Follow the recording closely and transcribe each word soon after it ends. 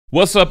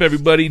What's up,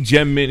 everybody?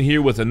 Gem Mint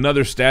here with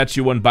another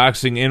statue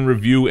unboxing and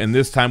review, and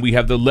this time we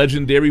have the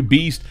legendary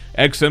beast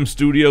XM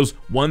Studios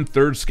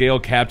 1/3 scale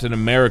Captain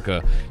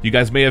America. You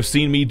guys may have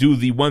seen me do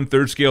the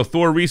 1/3 scale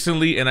Thor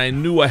recently, and I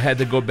knew I had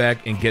to go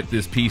back and get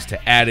this piece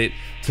to add it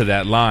to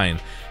that line.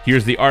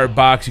 Here's the art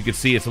box. You can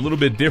see it's a little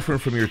bit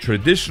different from your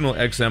traditional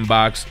XM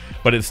box,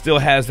 but it still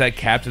has that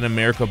Captain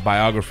America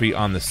biography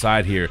on the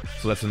side here,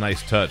 so that's a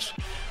nice touch.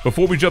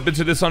 Before we jump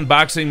into this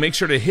unboxing, make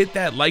sure to hit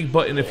that like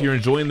button if you're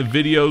enjoying the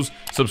videos,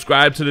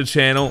 subscribe to the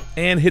channel,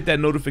 and hit that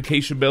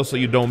notification bell so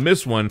you don't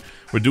miss one.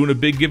 We're doing a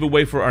big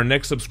giveaway for our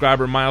next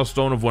subscriber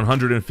milestone of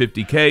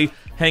 150K.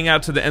 Hang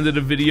out to the end of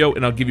the video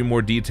and I'll give you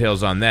more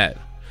details on that.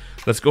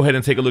 Let's go ahead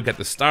and take a look at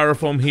the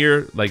styrofoam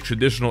here. Like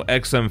traditional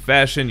XM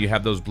fashion, you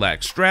have those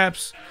black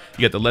straps.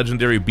 You got the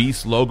legendary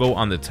Beast logo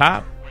on the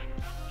top.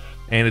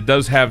 And it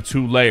does have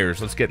 2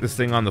 layers. Let's get this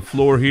thing on the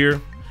floor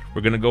here.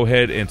 We're gonna go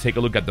ahead and take a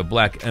look at the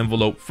black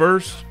envelope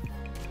first.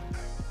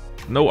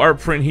 No art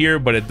print here,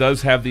 but it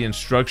does have the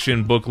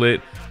instruction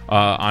booklet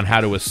on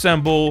how to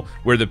assemble,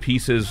 where the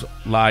pieces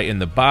lie in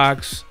the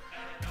box,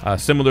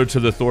 similar to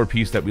the Thor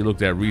piece that we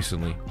looked at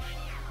recently.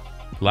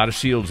 A lot of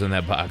shields in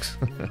that box.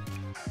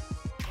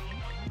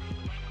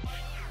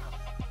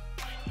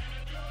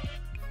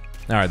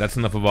 All right, that's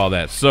enough of all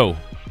that. So,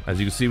 as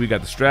you can see, we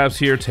got the straps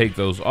here. Take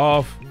those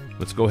off.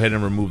 Let's go ahead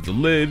and remove the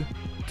lid,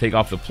 take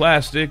off the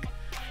plastic,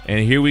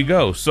 and here we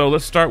go. So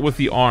let's start with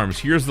the arms.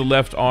 Here's the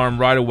left arm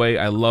right away.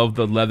 I love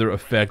the leather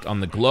effect on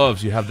the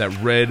gloves. You have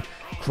that red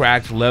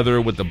cracked leather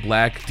with the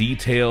black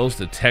details,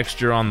 the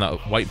texture on the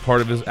white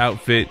part of his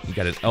outfit. You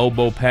got his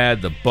elbow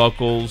pad, the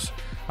buckles.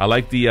 I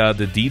like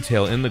the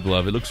detail in the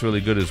glove. It looks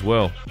really good as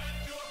well.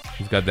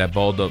 He's got that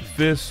balled up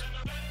fist.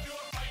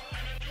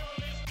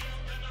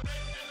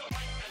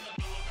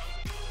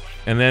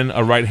 And then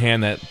a right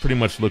hand that pretty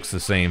much looks the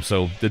same.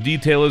 So the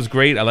detail is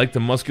great. I like the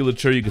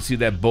musculature. You can see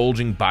that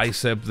bulging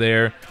bicep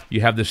there.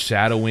 You have the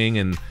shadowing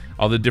and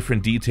all the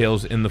different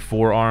details in the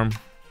forearm.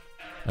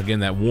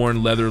 Again, that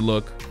worn leather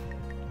look.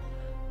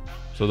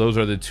 So those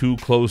are the 2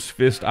 closed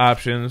fist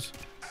options.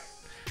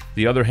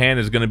 The other hand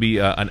is going to be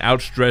an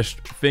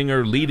outstretched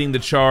finger leading the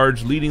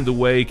charge, leading the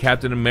way.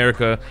 Captain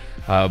America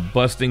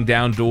busting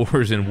down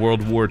doors in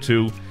World War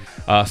II.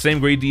 Same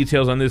great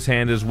details on this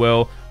hand as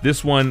well.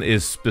 This one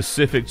is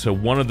specific to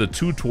one of the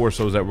 2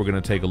 torsos that we're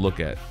going to take a look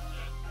at.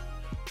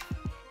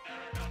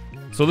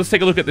 So let's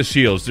take a look at the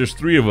shields. There's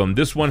 3 of them.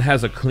 This one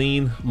has a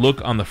clean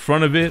look on the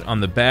front of it.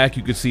 On the back,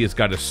 you can see it's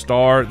got a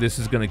star. This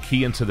is going to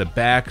key into the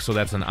back, so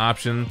that's an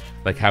option,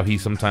 like how he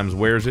sometimes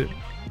wears it.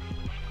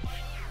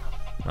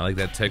 I like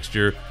that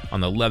texture on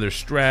the leather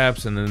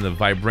straps and then the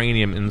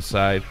vibranium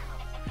inside.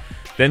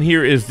 Then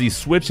here is the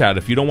switch out.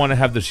 If you don't want to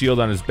have the shield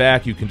on his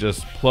back, you can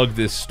just plug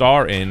this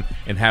star in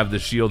and have the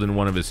shield in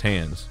one of his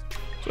hands.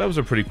 So that was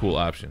a pretty cool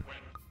option.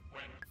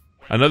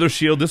 Another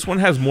shield, this one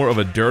has more of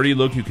a dirty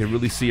look. You can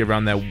really see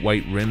around that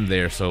white rim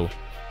there. So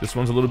this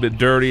one's a little bit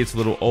dirty, it's a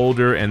little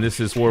older, and this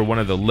is for one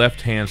of the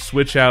left-hand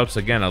switch outs.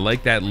 Again, I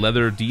like that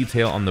leather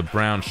detail on the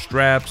brown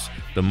straps,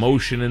 the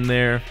motion in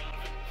there.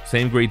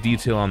 Same great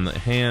detail on the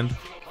hand.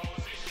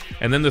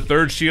 And then the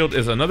third shield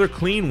is another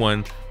clean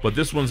one, but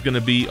this one's going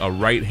to be a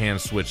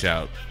right-hand switch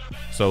out.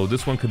 So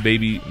this one could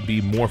maybe be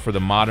more for the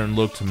modern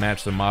look to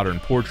match the modern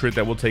portrait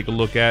that we'll take a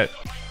look at,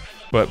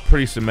 but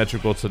pretty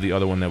symmetrical to the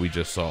other one that we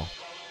just saw.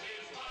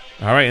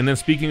 All right, and then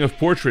speaking of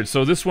portraits,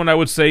 so this one I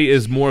would say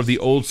is more of the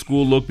old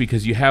school look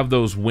because you have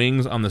those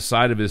wings on the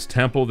side of his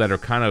temple that are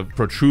kind of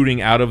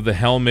protruding out of the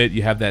helmet.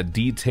 You have that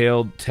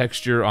detailed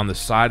texture on the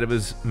side of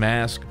his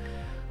mask,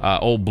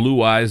 old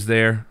blue eyes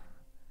there.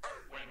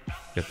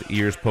 Got the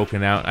ears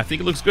poking out. I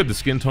think it looks good. The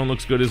skin tone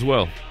looks good as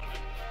well.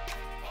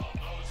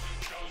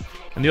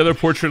 And the other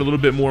portrait a little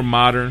bit more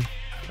modern.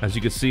 As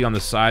you can see on the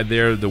side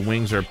there, the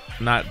wings are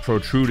not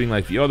protruding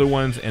like the other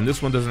ones, and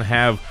this one doesn't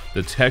have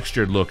the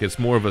textured look. It's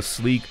more of a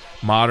sleek,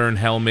 modern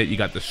helmet. You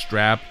got the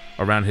strap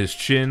around his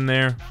chin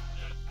there.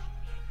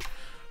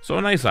 So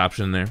a nice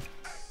option there.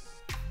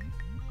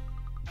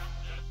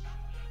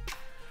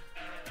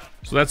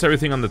 So that's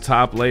everything on the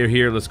top layer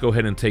here. Let's go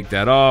ahead and take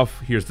that off.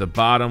 Here's the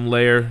bottom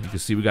layer. You can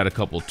see we got a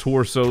couple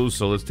torsos,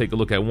 so let's take a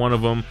look at one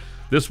of them.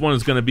 This one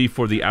is going to be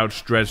for the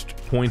outstretched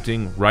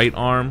pointing right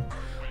arm.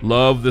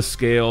 Love the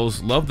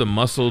scales, love the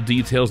muscle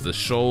details, the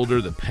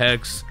shoulder, the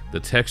pecs, the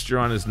texture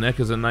on his neck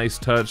is a nice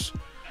touch.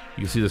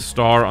 You can see the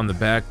star on the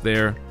back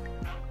there.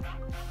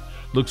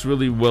 Looks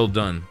really well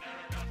done.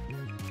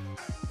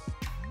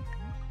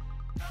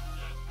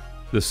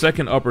 The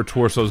second upper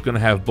torso is going to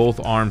have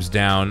both arms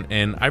down,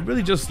 and I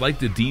really just like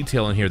the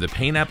detail in here. The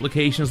paint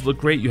applications look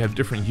great. You have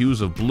different hues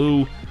of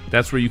blue.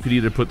 That's where you could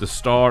either put the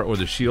star or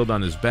the shield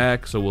on his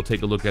back, so we'll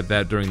take a look at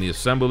that during the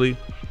assembly.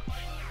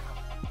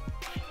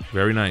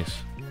 Very nice.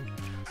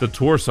 The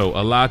torso,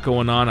 a lot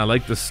going on. I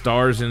like the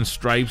stars and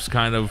stripes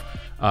kind of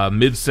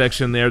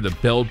midsection there, the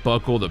belt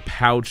buckle, the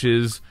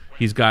pouches.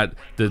 He's got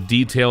the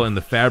detail in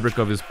the fabric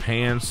of his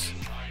pants.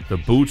 The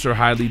boots are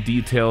highly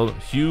detailed,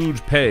 huge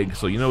peg,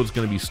 so you know it's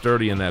going to be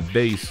sturdy in that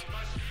base.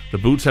 The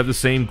boots have the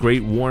same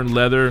great worn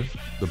leather,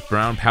 the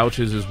brown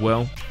pouches as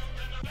well.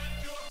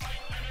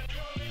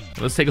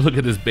 Let's take a look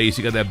at this base.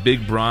 You got that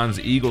big bronze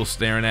eagle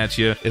staring at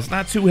you. It's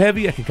not too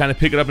heavy. I can kind of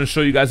pick it up and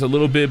show you guys a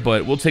little bit,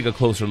 but we'll take a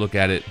closer look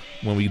at it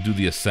when we do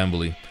the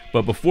assembly.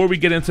 But before we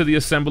get into the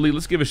assembly,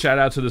 let's give a shout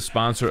out to the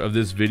sponsor of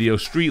this video,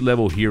 Street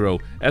Level Hero.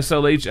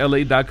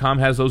 SLHLA.com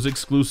has those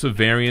exclusive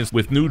variants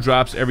with new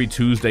drops every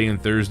Tuesday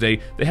and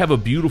Thursday. They have a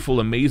beautiful,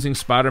 amazing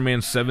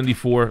Spider-Man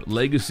 74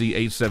 Legacy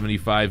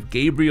 875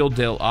 Gabriel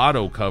Del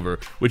Auto cover,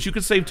 which you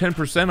can save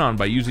 10% on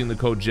by using the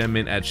code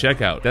GEMMINT at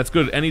checkout. That's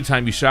good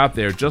anytime you shop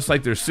there, just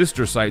like their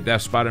sister site,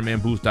 that's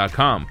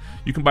SpiderManBooth.com.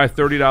 You can buy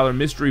 $30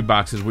 mystery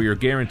boxes where you're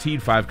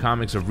guaranteed 5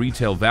 comics of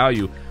retail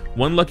value.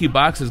 One lucky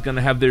box is going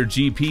to have their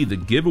GP, the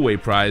giveaway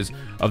prize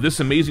of this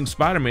amazing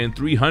Spider-Man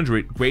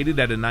 300, graded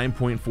at a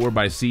 9.4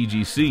 by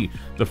CGC,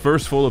 the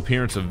first full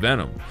appearance of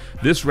Venom.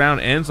 This round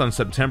ends on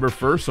September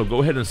 1st, so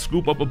go ahead and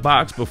scoop up a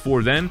box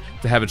before then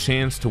to have a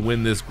chance to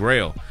win this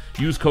grail.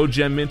 Use code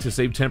GEMMINT to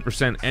save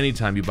 10%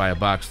 anytime you buy a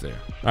box there.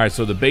 Alright,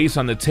 so the base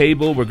on the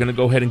table, we're going to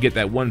go ahead and get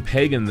that one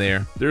peg in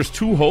there. There's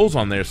 2 holes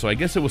on there, so I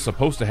guess it was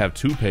supposed to have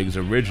 2 pegs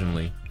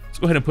originally. Let's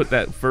go ahead and put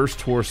that first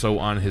torso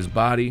on his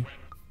body.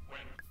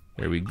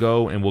 There we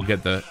go, and we'll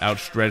get the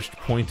outstretched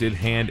pointed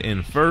hand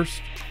in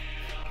first.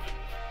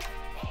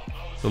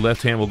 The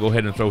left hand will go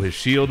ahead and throw his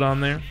shield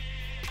on there,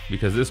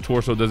 because this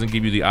torso doesn't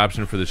give you the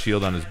option for the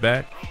shield on his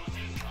back.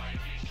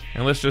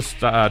 And let's just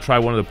try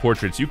one of the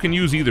portraits. You can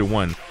use either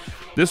one.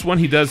 This one,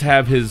 he does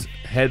have his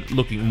head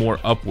looking more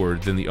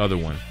upward than the other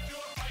one.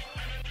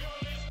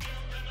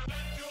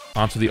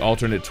 Onto the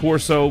alternate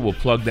torso, we'll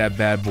plug that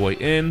bad boy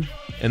in.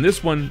 And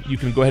this one, you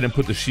can go ahead and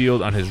put the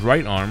shield on his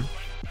right arm,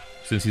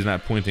 since he's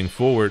not pointing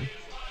forward.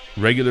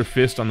 Regular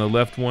fist on the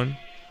left one.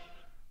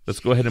 Let's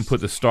go ahead and put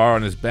the star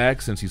on his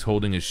back since he's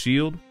holding his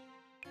shield.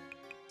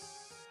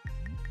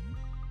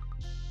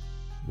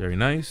 Very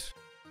nice.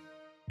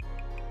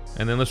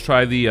 And then let's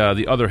try the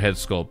other head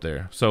sculpt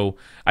there. So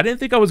I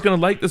didn't think I was going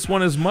to like this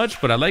one as much,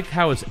 but I like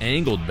how it's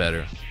angled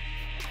better.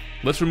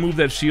 Let's remove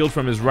that shield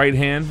from his right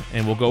hand,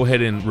 and we'll go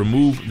ahead and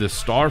remove the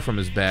star from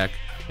his back,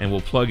 and we'll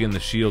plug in the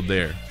shield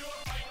there.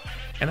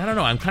 And I don't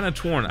know, I'm kind of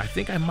torn. I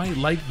think I might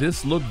like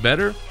this look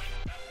better,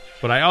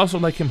 but I also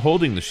like him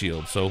holding the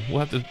shield, so we'll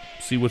have to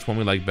see which one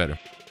we like better.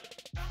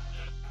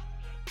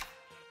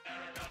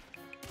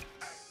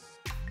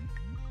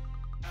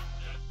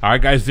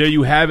 Alright guys, there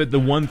you have it, the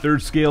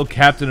 1/3 scale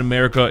Captain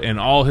America in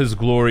all his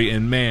glory,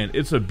 and man,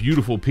 it's a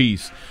beautiful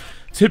piece.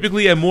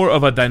 Typically I'm more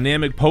of a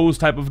dynamic pose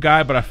type of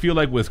guy, but I feel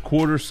like with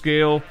 1/4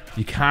 scale,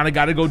 you kind of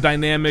got to go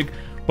dynamic.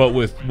 But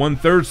with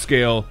 1/3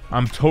 scale,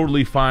 I'm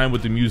totally fine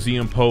with the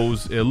museum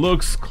pose. It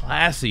looks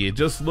classy. It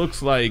just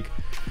looks like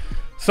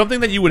something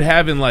that you would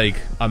have in like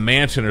a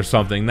mansion or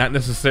something, not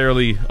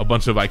necessarily a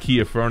bunch of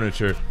IKEA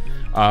furniture.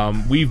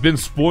 We've been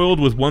spoiled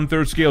with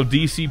 1/3 scale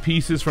DC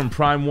pieces from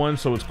Prime 1,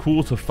 so it's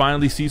cool to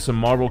finally see some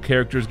Marvel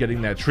characters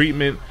getting that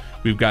treatment.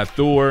 We've got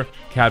Thor,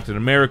 Captain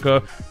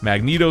America,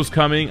 Magneto's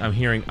coming, I'm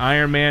hearing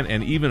Iron Man,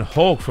 and even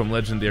Hulk from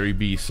Legendary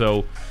Beasts.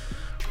 So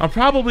I'm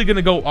probably going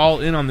to go all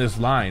in on this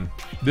line.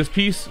 This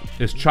piece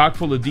is chock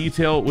full of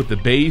detail with the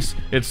base.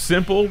 It's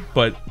simple,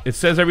 but it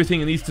says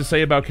everything it needs to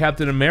say about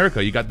Captain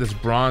America. You got this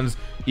bronze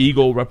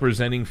eagle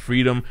representing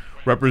freedom,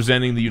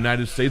 representing the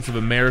United States of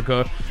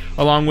America,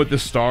 along with the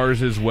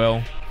stars as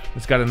well.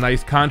 It's got a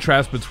nice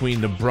contrast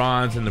between the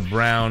bronze and the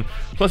brown.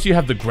 Plus you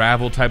have the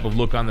gravel type of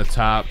look on the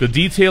top. The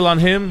detail on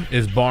him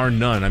is bar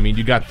none. I mean,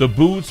 you got the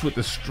boots with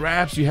the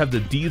straps, you have the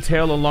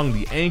detail along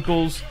the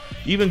ankles,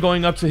 even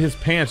going up to his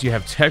pants, you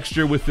have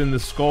texture within the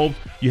sculpt,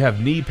 you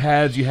have knee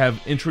pads, you have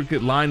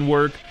intricate line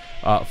work,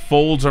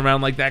 folds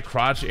around like that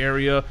crotch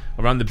area,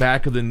 around the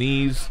back of the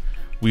knees.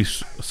 We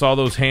saw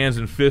those hands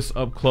and fists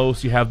up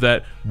close. You have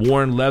that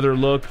worn leather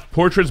look.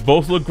 Portraits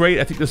both look great.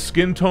 I think the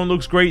skin tone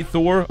looks great.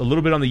 Thor, a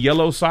little bit on the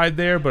yellow side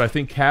there, but I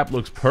think Cap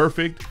looks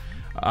perfect.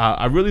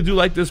 I really do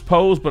like this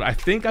pose, but I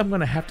think I'm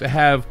going to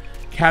have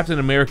Captain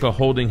America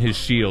holding his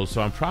shield.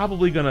 So I'm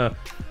probably going to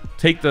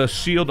take the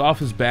shield off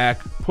his back,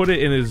 put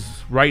it in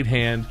his right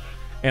hand,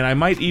 and I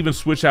might even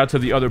switch out to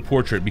the other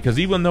portrait, because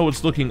even though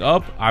it's looking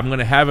up, I'm going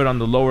to have it on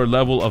the lower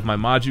level of my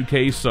Maju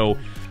case, so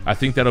I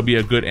think that'll be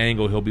a good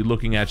angle. He'll be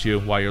looking at you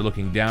while you're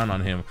looking down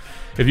on him.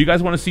 If you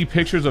guys want to see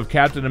pictures of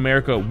Captain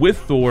America with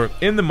Thor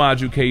in the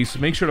Maju case,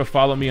 make sure to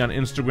follow me on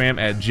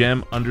Instagram at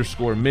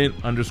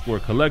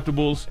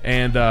gem_mint_collectibles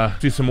and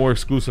see some more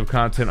exclusive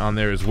content on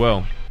there as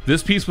well.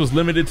 This piece was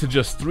limited to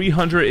just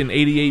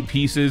 388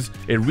 pieces.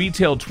 It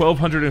retailed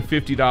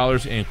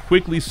 $1,250 and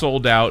quickly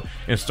sold out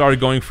and started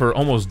going for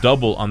almost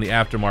double on the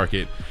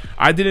aftermarket.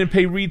 I didn't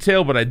pay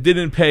retail, but I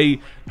didn't pay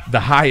the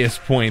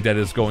highest point that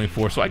it's going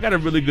for, so I got a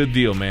really good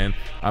deal, man.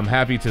 I'm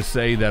happy to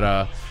say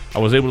that I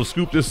was able to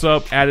scoop this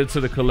up, add it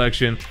to the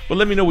collection. But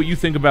let me know what you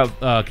think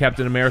about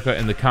Captain America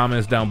in the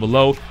comments down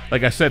below.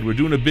 Like I said, we're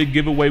doing a big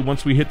giveaway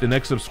once we hit the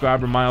next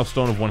subscriber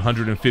milestone of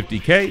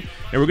 150K,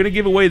 and we're going to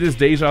give away this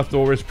Deja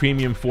Thoris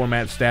premium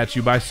format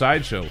statue by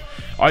Sideshow.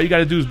 All you got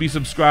to do is be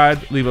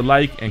subscribed, leave a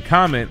like, and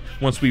comment.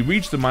 Once we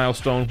reach the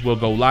milestone, we'll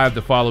go live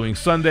the following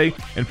Sunday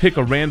and pick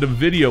a random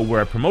video where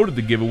I promoted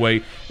the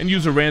giveaway and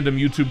use a random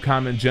YouTube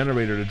comment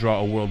generator to draw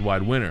a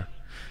worldwide winner.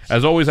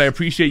 As always, I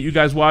appreciate you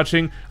guys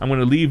watching. I'm going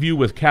to leave you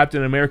with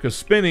Captain America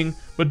spinning,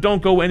 but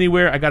don't go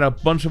anywhere. I got a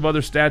bunch of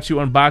other statue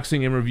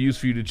unboxing and reviews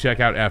for you to check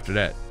out after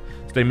that.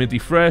 Stay minty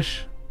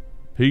fresh.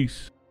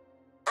 Peace.